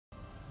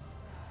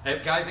Hey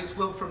guys, it's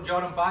Will from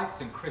Jordan Bikes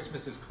and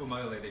Christmas has come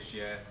early this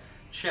year.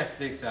 Check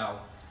this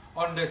out.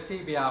 On the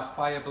CBR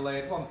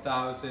Fireblade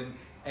 1000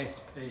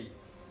 SP.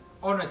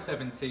 On a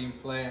 17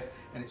 plate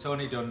and it's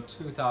only done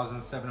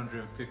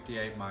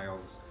 2,758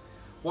 miles.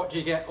 What do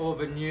you get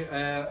over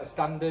a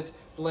standard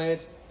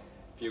blade?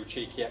 A few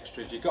cheeky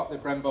extras. You've got the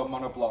Brembo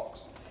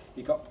monoblocks.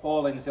 You've got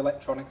Ohlins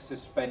electronic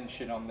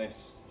suspension on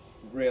this.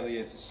 It really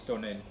is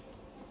stunning.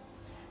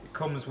 It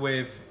comes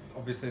with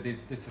obviously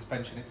the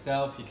suspension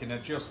itself. You can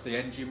adjust the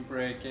engine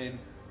braking.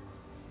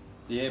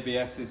 The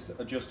ABS is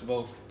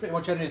adjustable. Pretty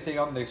much anything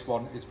on this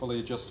one is fully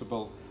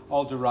adjustable.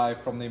 All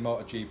derived from the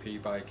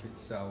MotoGP bike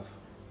itself.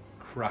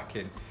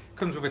 Cracking.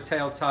 Comes with a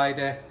tail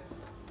tidy.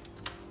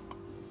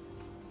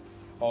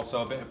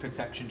 Also a bit of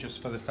protection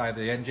just for the side of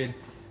the engine.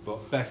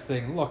 But best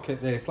thing, look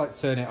at this.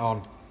 Let's turn it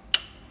on.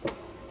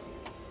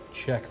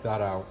 Check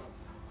that out.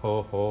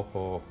 Ho ho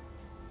ho.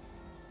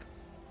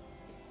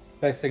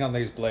 Best thing on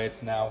these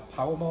blades now,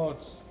 power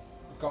modes.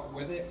 We've got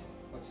with it.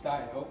 Let's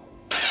start it up.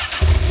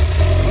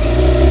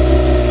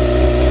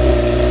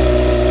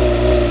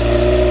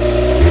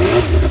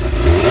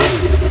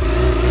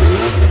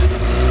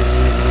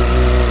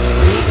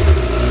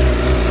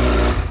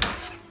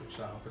 Switch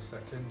that off a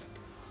second.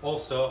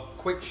 Also,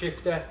 quick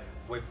shifter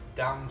with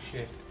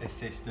downshift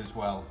assist as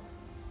well.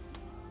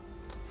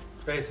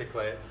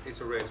 Basically, it's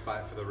a race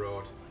bike for the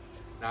road.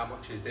 Now, how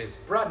much is this?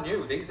 Brand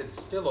new, these are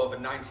still over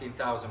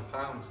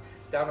 £19,000.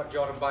 Down at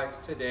Jordan Bikes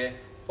today,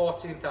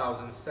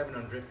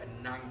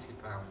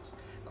 £14,790.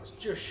 That's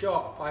just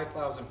short of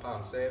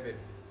 £5,000 saving.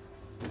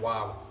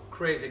 Wow,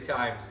 crazy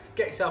times.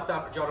 Get yourself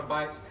down to Jordan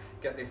Bikes,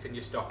 get this in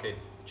your stocking.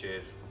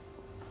 Cheers.